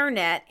the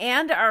internet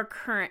and our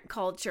current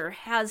culture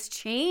has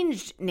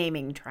changed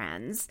naming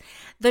trends.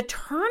 The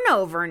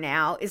turnover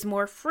now is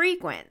more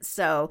frequent.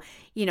 So,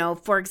 you know,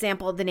 for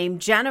example, the name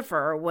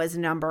Jennifer was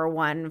number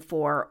 1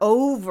 for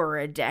over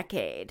a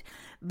decade.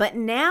 But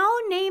now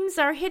names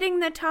are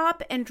hitting the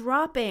top and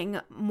dropping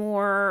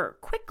more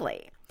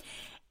quickly.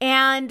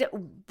 And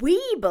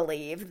we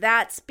believe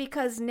that's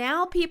because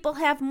now people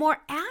have more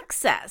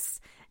access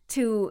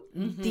to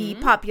the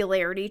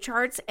popularity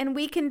charts, and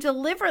we can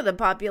deliver the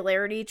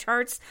popularity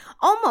charts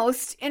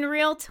almost in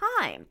real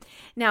time.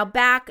 Now,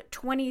 back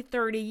 20,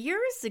 30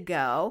 years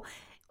ago,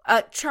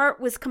 a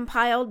chart was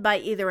compiled by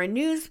either a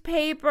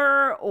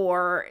newspaper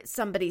or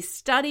somebody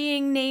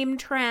studying name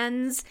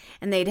trends,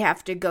 and they'd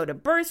have to go to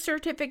birth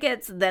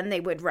certificates. Then they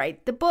would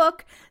write the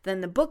book.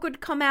 Then the book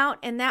would come out,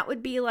 and that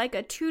would be like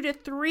a 2 to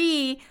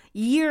 3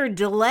 year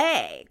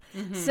delay.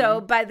 So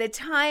by the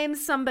time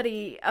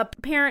a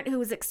parent who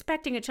was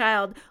expecting a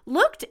child,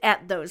 looked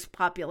at those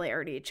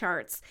popularity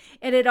charts,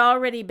 it had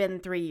already been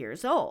 3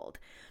 years old.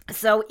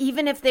 So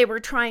even if they were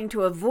trying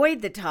to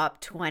avoid the top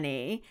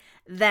 20,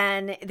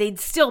 then they'd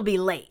still be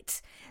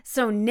late.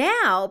 So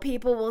now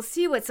people will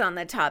see what's on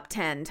the top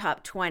 10,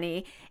 top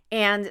 20,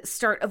 and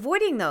start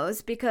avoiding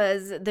those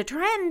because the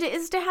trend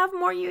is to have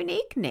more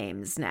unique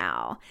names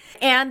now.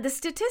 And the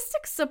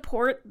statistics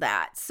support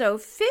that. So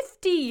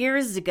 50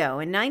 years ago,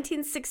 in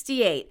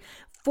 1968,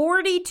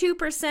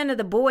 42% of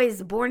the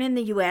boys born in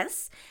the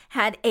U.S.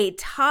 had a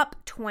top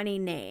 20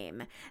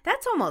 name.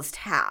 That's almost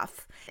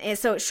half. And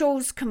so it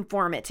shows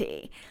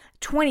conformity.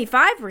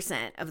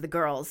 25% of the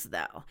girls,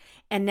 though.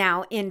 And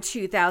now in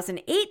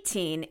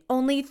 2018,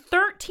 only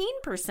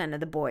 13% of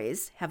the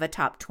boys have a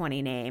top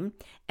 20 name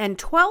and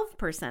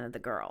 12% of the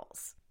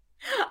girls.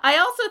 I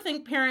also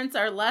think parents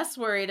are less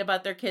worried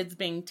about their kids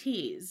being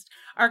teased.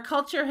 Our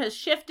culture has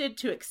shifted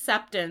to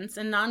acceptance,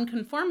 and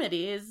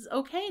nonconformity is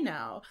okay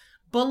now.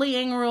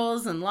 Bullying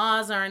rules and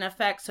laws are in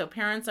effect, so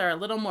parents are a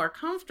little more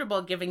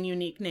comfortable giving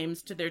unique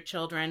names to their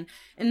children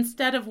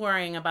instead of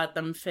worrying about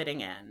them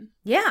fitting in.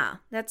 Yeah,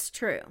 that's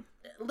true.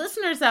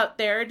 Listeners out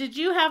there, did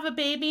you have a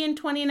baby in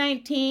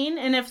 2019?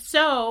 And if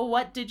so,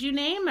 what did you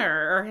name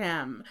her or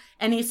him?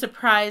 Any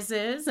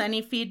surprises?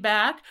 Any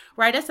feedback?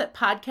 Write us at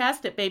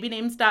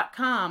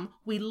podcast@babynames.com.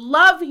 We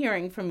love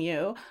hearing from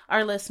you,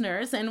 our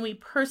listeners, and we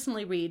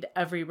personally read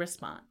every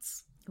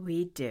response.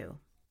 We do.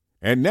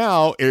 And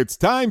now it's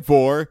time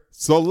for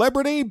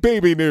Celebrity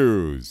Baby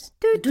News.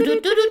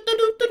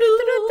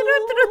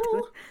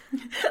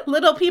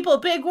 Little People,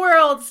 Big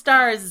World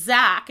stars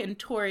Zach and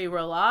Tori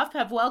Roloff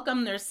have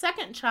welcomed their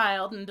second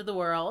child into the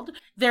world.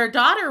 Their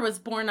daughter was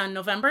born on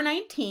November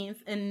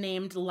 19th and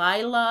named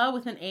Lila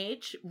with an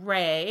H,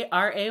 Ray,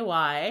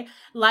 R-A-Y.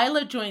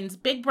 Lila joins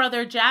big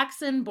brother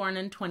Jackson, born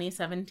in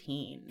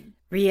 2017.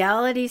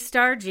 Reality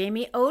star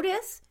Jamie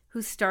Otis,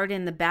 who starred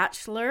in The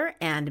Bachelor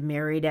and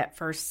Married at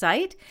First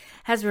Sight,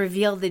 has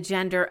revealed the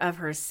gender of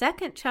her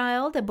second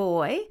child, a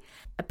boy.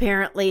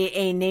 Apparently,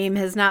 a name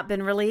has not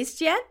been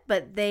released yet,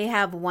 but they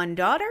have one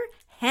daughter,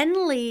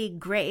 Henley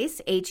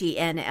Grace,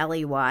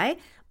 Henley,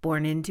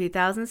 born in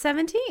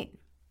 2017.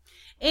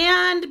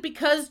 And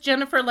because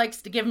Jennifer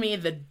likes to give me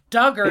the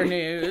Duggar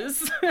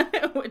news,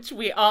 which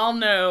we all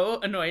know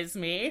annoys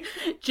me,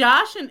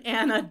 Josh and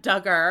Anna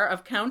Duggar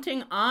of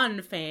Counting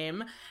On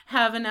fame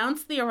have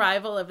announced the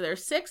arrival of their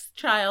sixth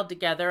child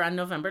together on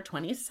November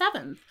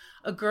 27th,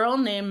 a girl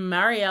named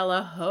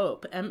Mariella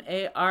Hope,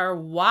 Maryella.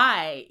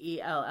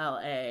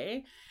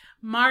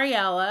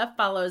 Mariella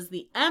follows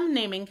the M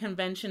naming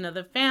convention of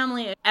the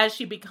family as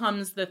she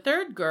becomes the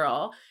third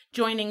girl,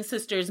 joining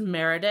sisters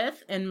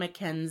Meredith and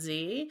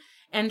Mackenzie,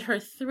 and her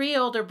three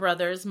older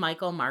brothers,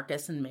 Michael,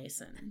 Marcus, and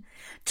Mason.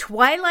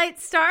 Twilight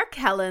star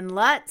Kellen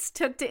Lutz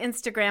took to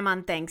Instagram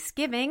on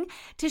Thanksgiving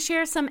to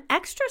share some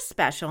extra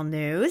special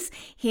news.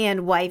 He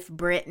and wife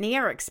Brittany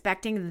are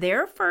expecting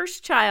their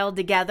first child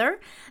together.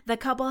 The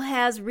couple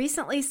has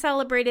recently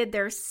celebrated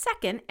their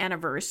second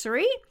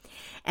anniversary.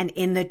 And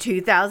in the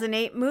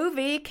 2008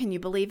 movie, can you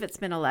believe it's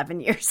been 11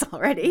 years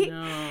already?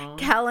 No.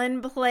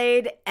 Kellen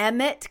played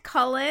Emmett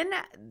Cullen.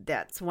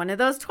 That's one of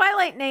those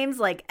Twilight names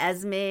like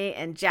Esme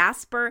and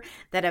Jasper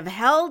that have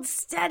held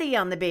steady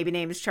on the baby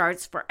names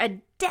charts for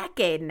a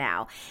decade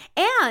now.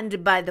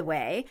 And by the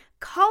way,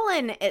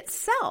 Cullen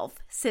itself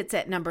sits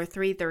at number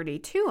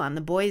 332 on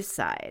the boys'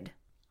 side.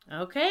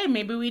 Okay,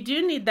 maybe we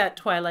do need that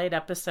Twilight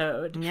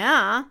episode.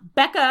 Yeah.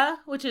 Becca,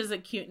 which is a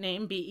cute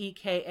name,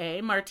 B-E-K-A,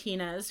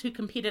 Martinez, who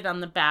competed on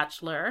The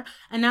Bachelor,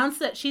 announced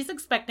that she's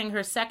expecting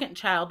her second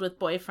child with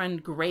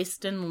boyfriend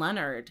Grayston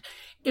Leonard.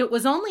 It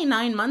was only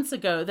 9 months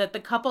ago that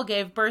the couple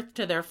gave birth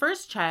to their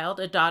first child,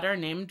 a daughter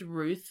named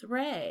Ruth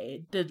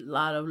Ray, de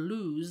la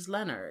Luz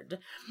Leonard,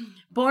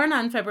 born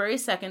on February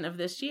 2nd of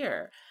this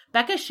year.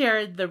 Becca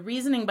shared the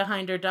reasoning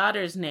behind her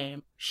daughter's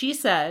name. She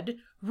said,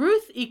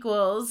 Ruth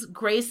equals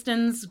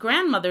Grayston's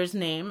grandmother's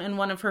name in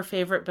one of her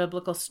favorite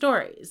biblical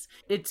stories.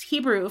 It's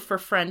Hebrew for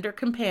friend or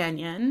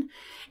companion.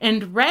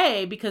 And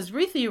Ray, because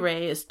Ruthie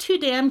Ray is too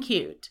damn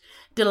cute.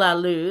 De la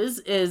Luz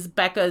is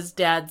Becca's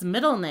dad's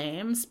middle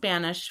name,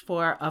 Spanish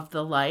for of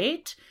the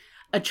light,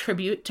 a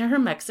tribute to her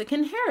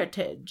Mexican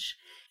heritage.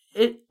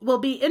 It will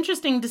be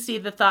interesting to see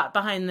the thought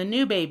behind the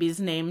new baby's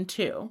name,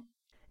 too.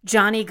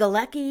 Johnny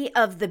Galecki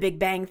of The Big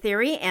Bang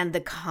Theory and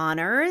The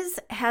Connors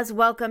has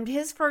welcomed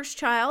his first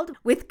child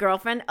with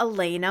girlfriend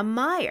Elena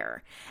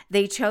Meyer.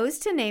 They chose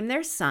to name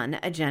their son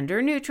a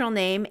gender-neutral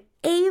name,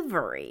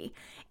 Avery.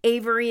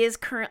 Avery is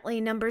currently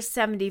number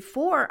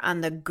 74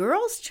 on the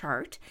girls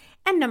chart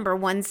and number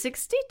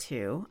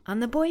 162 on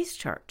the boys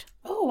chart.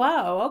 Oh,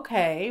 wow.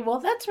 Okay. Well,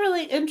 that's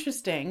really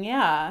interesting.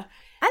 Yeah.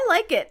 I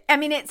like it. I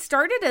mean, it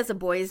started as a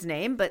boy's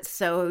name, but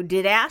so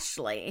did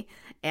Ashley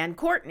and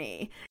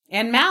Courtney.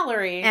 And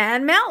Mallory.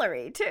 And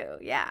Mallory, too.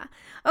 Yeah.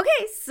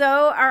 Okay,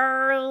 so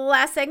our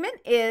last segment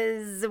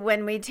is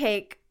when we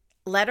take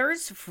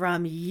letters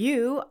from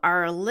you,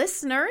 our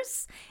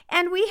listeners,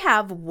 and we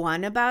have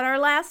one about our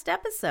last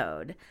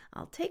episode.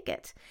 I'll take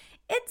it.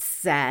 It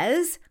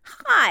says,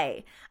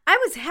 "Hi, I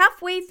was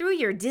halfway through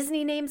your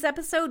Disney Names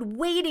episode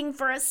waiting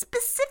for a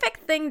specific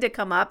thing to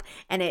come up,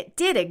 and it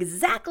did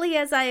exactly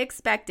as I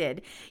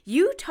expected.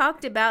 You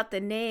talked about the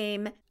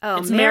name,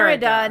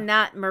 Merida,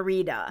 not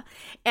Merida,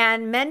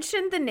 and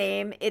mentioned the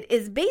name it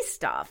is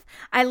based off.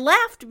 I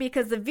laughed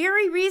because the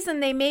very reason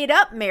they made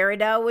up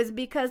Merida was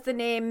because the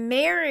name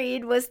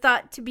Married was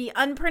thought to be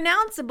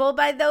unpronounceable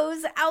by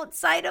those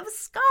outside of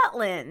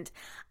Scotland.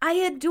 I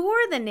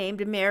adore the name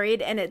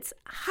Married, and it's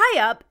high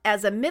up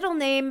as a middle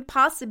name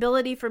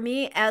possibility for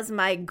me, as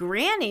my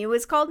granny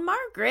was called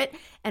Margaret,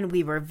 and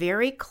we were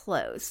very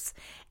close.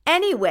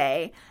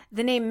 Anyway,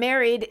 the name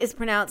Married is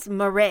pronounced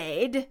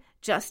Mairead.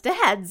 Just a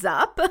heads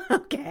up."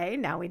 Okay,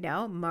 now we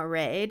know,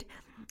 Mairead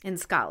in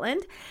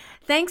Scotland.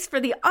 "Thanks for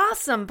the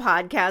awesome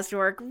podcast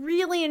work.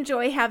 Really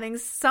enjoy having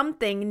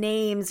something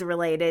names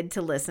related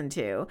to listen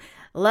to.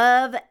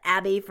 Love,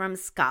 Abby from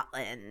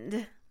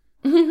Scotland."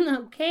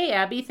 Okay,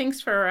 Abby,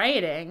 thanks for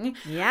writing.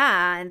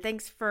 Yeah, and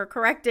thanks for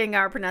correcting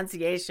our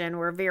pronunciation.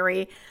 We're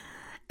very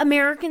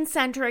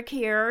American-centric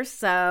here,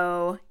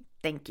 so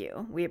thank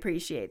you. We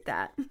appreciate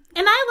that.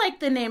 And I like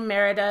the name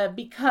Merida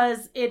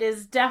because it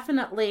is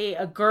definitely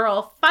a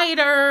girl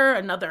fighter,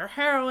 another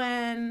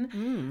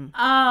heroine.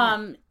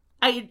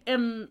 I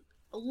am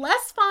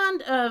less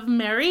fond of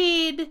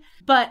Married,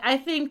 but I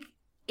think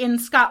in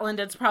Scotland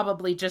it's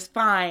probably just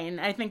fine.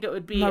 I think it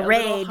would be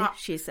Mairead,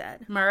 she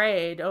said.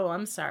 Mairead. Oh,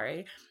 I'm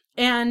sorry.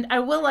 And I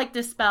will like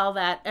to spell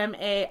that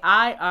Mairead.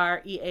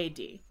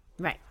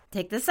 Right.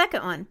 Take the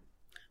second one.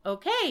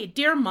 Okay,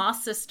 dear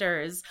Moss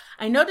Sisters,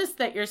 I noticed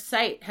that your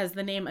site has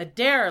the name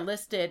Adair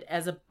listed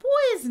as a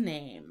boy's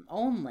name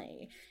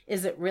only.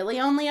 Is it really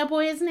only a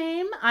boy's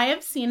name? I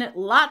have seen it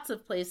lots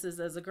of places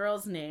as a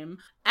girl's name.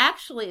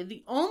 Actually,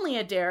 the only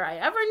Adair I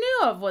ever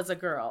knew of was a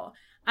girl.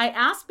 I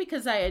asked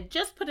because I had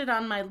just put it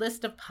on my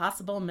list of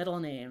possible middle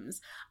names.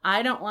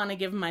 I don't want to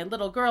give my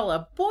little girl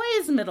a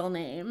boy's middle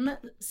name.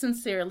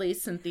 Sincerely,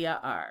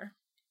 Cynthia R.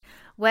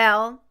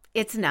 Well,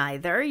 it's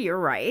neither. You're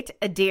right.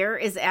 Adair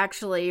is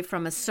actually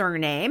from a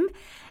surname.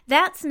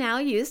 That's now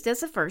used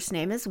as a first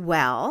name as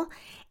well.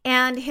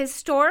 And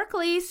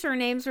historically,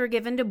 surnames were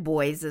given to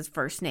boys as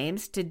first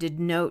names to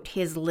denote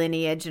his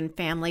lineage and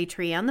family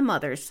tree on the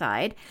mother's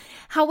side.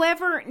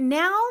 However,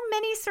 now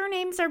many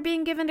surnames are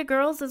being given to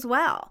girls as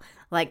well,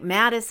 like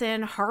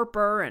Madison,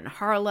 Harper, and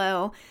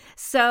Harlow.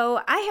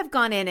 So I have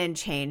gone in and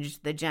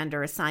changed the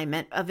gender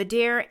assignment of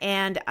Adair,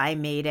 and I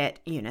made it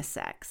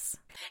unisex.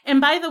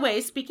 And by the way,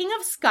 speaking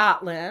of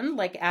Scotland,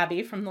 like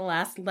Abby from the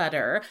last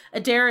letter,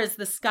 Adair is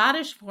the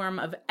Scottish form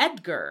of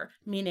Edgar,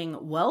 meaning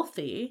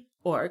wealthy,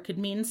 or it could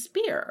mean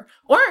spear,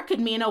 or it could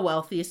mean a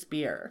wealthy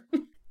spear.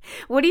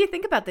 What do you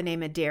think about the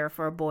name Adair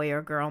for a boy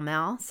or girl,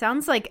 Mel?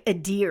 Sounds like a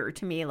deer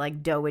to me,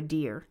 like doe a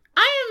deer.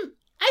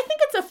 I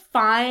think it's a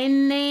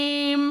fine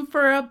name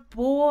for a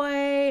boy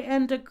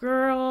and a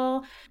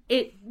girl.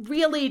 It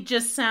really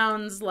just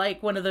sounds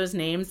like one of those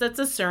names that's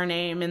a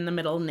surname in the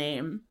middle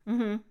name.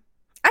 Mm-hmm.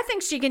 I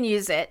think she can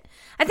use it.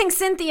 I think,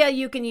 Cynthia,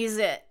 you can use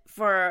it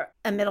for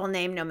a middle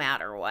name no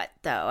matter what,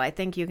 though. I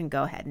think you can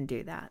go ahead and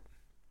do that.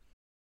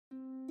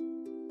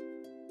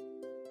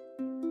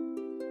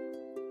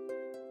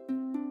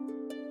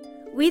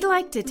 We'd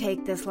like to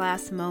take this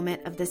last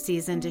moment of the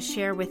season to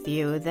share with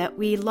you that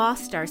we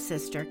lost our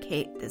sister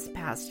Kate this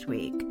past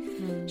week.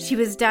 She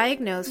was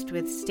diagnosed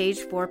with stage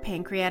 4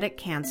 pancreatic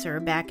cancer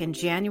back in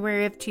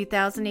January of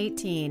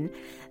 2018.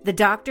 The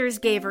doctors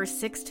gave her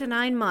 6 to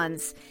 9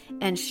 months,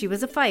 and she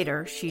was a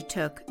fighter. She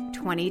took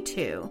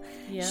 22.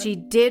 Yep. She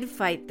did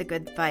fight the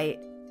good fight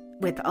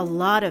with a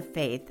lot of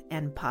faith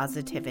and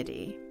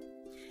positivity.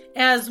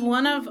 As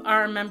one of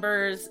our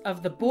members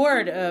of the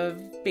board of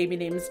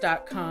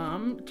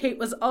babynames.com, Kate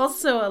was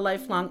also a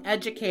lifelong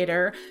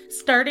educator,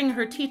 starting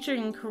her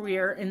teaching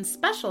career in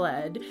special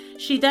ed.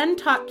 She then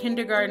taught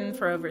kindergarten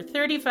for over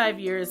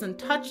 35 years and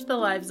touched the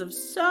lives of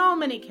so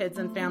many kids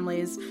and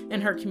families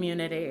in her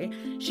community.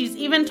 She's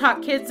even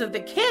taught kids of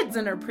the kids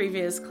in her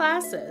previous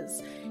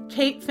classes.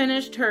 Kate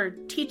finished her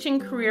teaching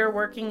career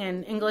working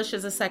in English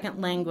as a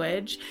second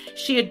language.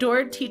 She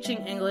adored teaching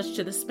English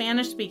to the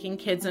Spanish-speaking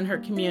kids in her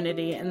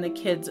community, and the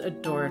kids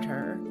adored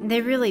her. They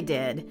really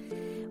did.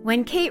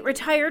 When Kate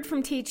retired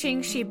from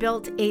teaching, she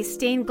built a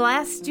stained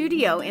glass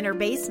studio in her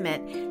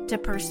basement to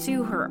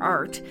pursue her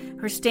art.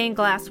 Her stained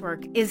glass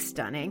work is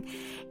stunning,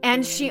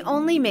 and she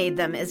only made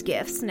them as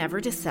gifts, never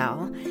to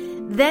sell.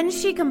 Then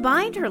she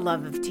combined her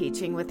love of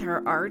teaching with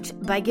her art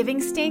by giving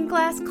stained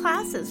glass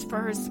classes for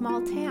her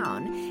small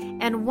town.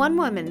 And one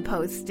woman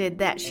posted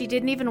that she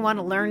didn't even want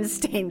to learn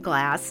stained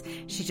glass.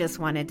 She just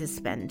wanted to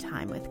spend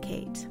time with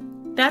Kate.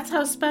 That's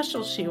how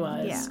special she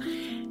was.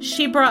 Yeah.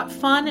 She brought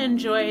fun and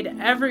joy to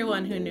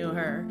everyone who knew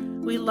her.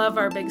 We love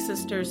our big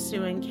sisters,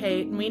 Sue and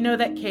Kate, and we know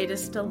that Kate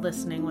is still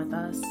listening with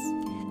us.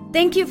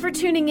 Thank you for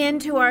tuning in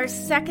to our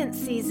second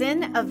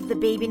season of the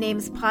Baby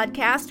Names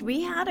podcast.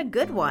 We had a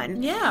good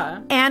one.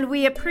 Yeah. And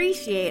we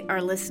appreciate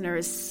our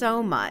listeners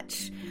so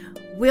much.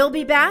 We'll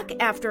be back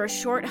after a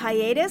short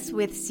hiatus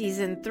with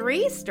season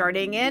 3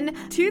 starting in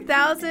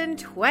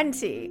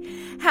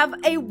 2020. Have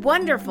a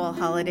wonderful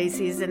holiday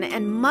season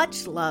and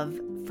much love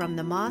from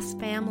the Moss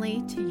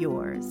family to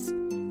yours.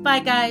 Bye,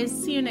 guys.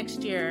 See you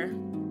next year.